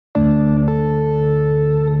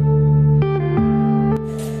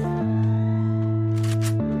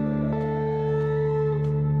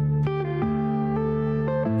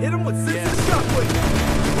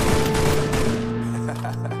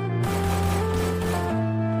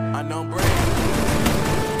I know brain.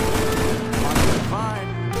 On the divine.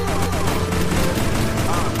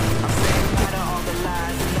 I'm saying bye to all the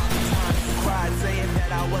lies and all the times you cried, saying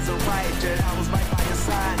that I wasn't right, that I was right by your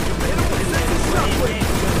side. You better put it in the way.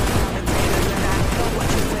 Commentators and I know what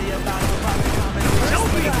you say about the private commentators. Tell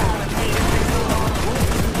me that.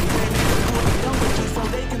 So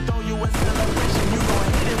they can throw you a celebration. You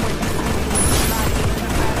gon' hit it when you see me with the light. It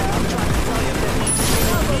doesn't matter. I'm trying to tell you that you just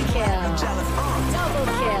double kill. I'm jealous. Double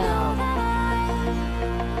kill.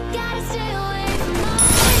 Gotta stay away from all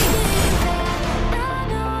I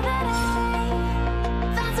know that I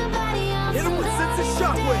found somebody else. Hit him with sense of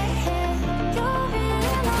shockwave.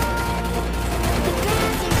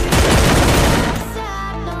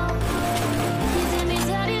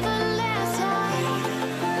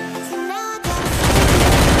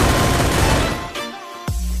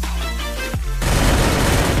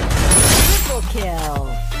 Kill.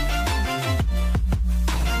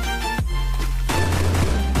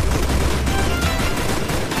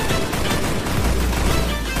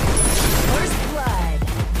 First blood.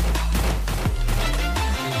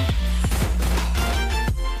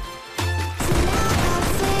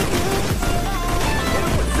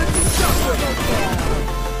 Triple kill.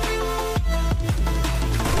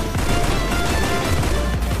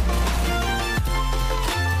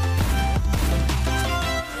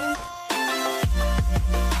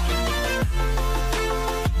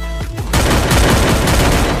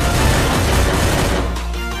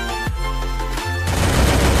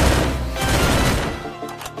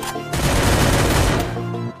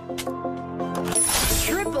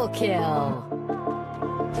 Triple kill.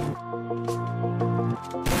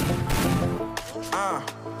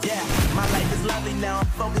 Yeah, my life is lovely now. I'm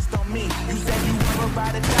focused on me. You said you were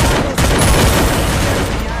about to die.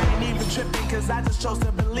 I ain't even tripping, cause I just chose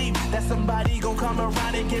to believe that somebody gon' come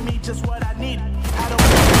around and give me just what I need. I don't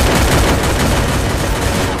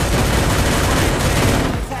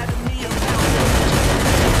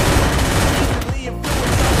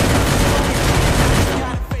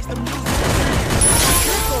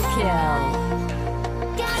Triple kill.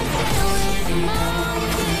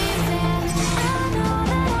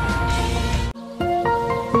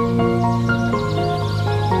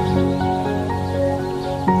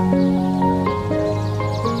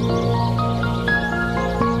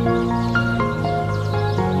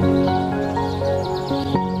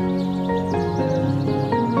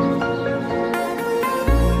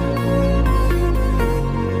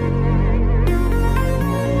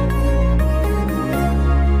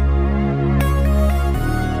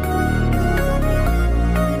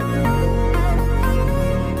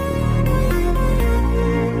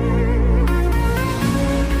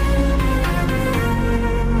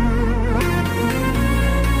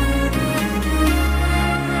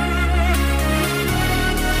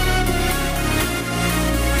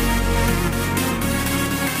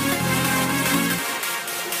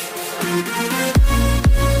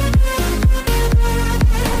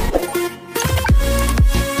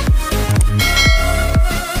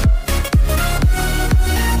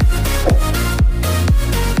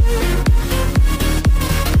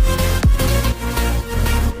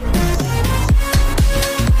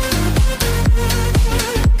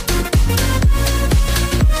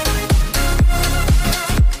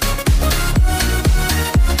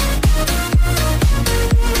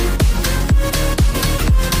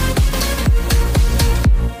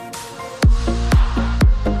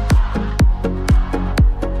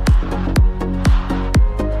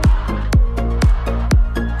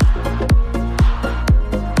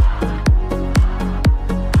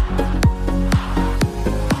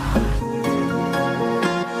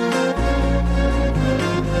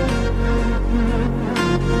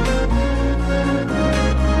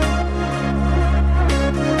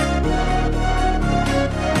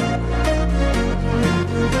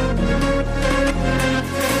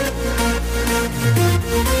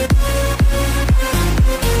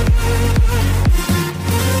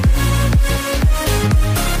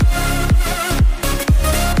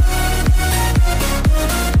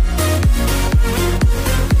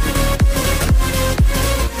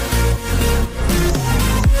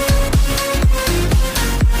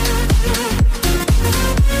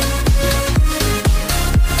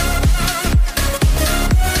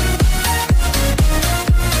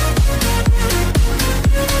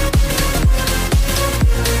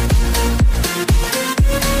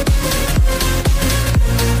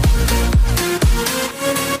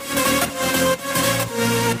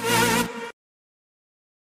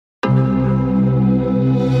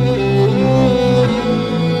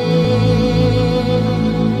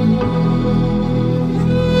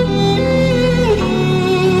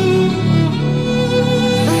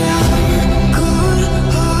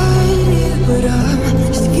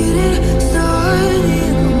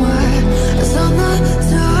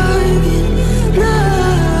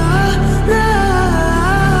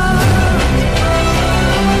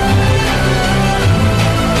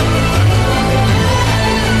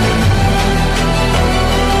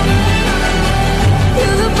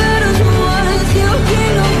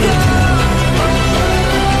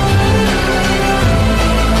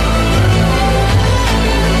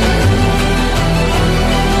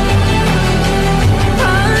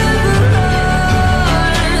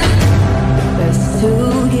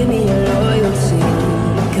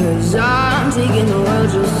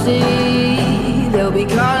 royalty. They'll be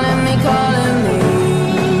calling me, calling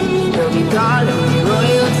me. They'll be calling me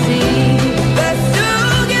royalty. Best to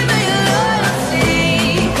give me your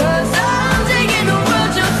loyalty, 'cause I'm taking the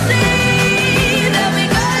world, you'll see. They'll be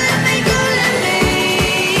calling me, calling me.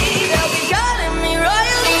 They'll be calling me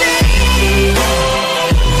royalty.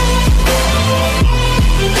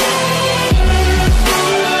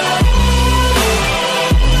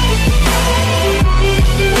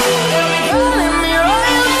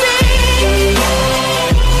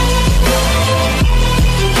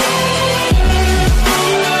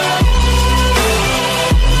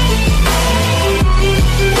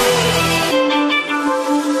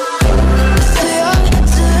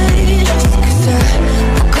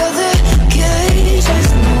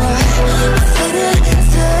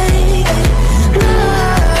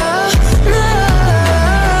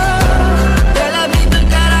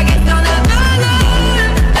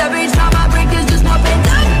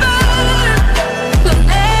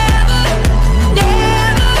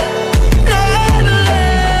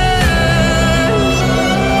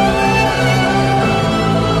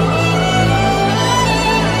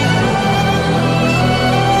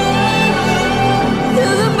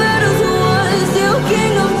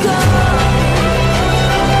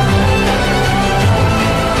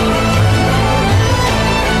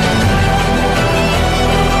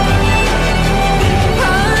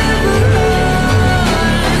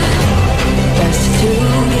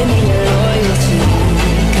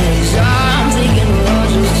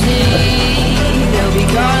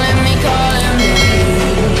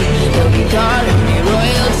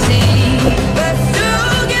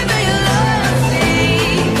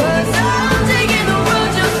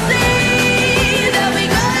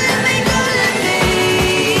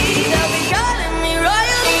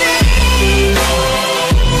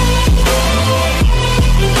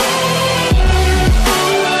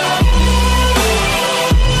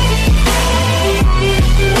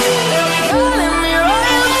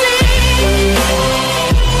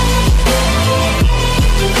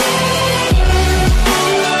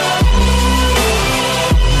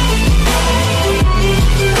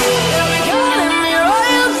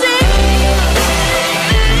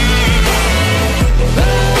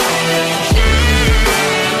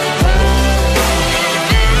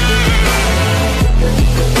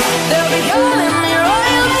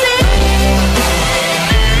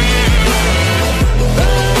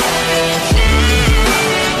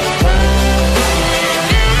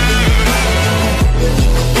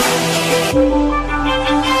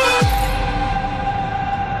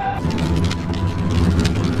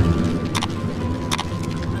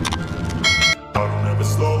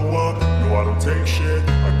 Take shit,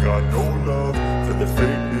 I got no love for the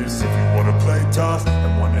fakeness. If you wanna play tough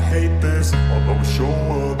and wanna hate this, I'll always show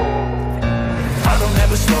up. I don't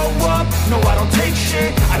ever slow up, no I don't take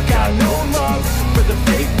shit. I got no love for the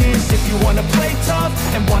fakeness. If you wanna play tough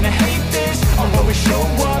and wanna hate this, I'll always show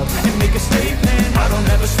up and make a statement. I don't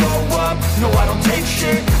ever slow up, no I don't take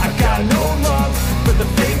shit. I got no love for the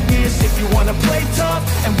fakeness. If you wanna play tough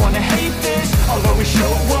and wanna hate this, I'll always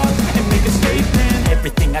show up and make a statement.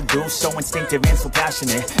 Everything I do so instinctive and so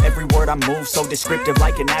passionate. Every word I move so descriptive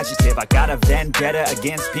like an adjective. I got a vendetta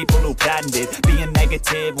against people who patented being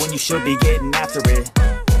negative when you should be getting after it.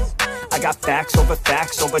 I got facts over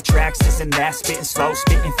tracks, this and that. Spitting slow,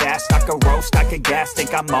 spitting fast. I could roast, I could gas.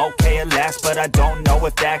 Think I'm okay at last, but I don't know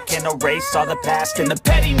if that can erase all the past. And the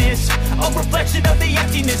pettiness, a reflection of the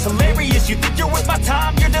emptiness. Hilarious, you think you're worth my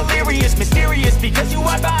time, you're delirious. Mysterious, because you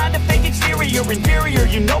hide behind a fake exterior. Inferior,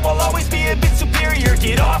 you know I'll always be a bit superior.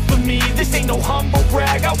 Get off of me, this ain't no humble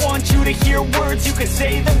brag. I want you to hear words, you can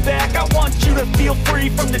say them back. I want you to feel free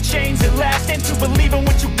from the chains at last, and to believe in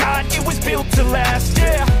what you got, it was built to last,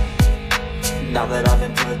 yeah. Now that I've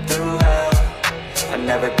been put through hell, I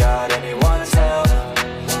never got anyone's help.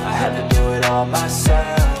 I had to do it all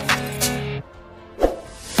myself.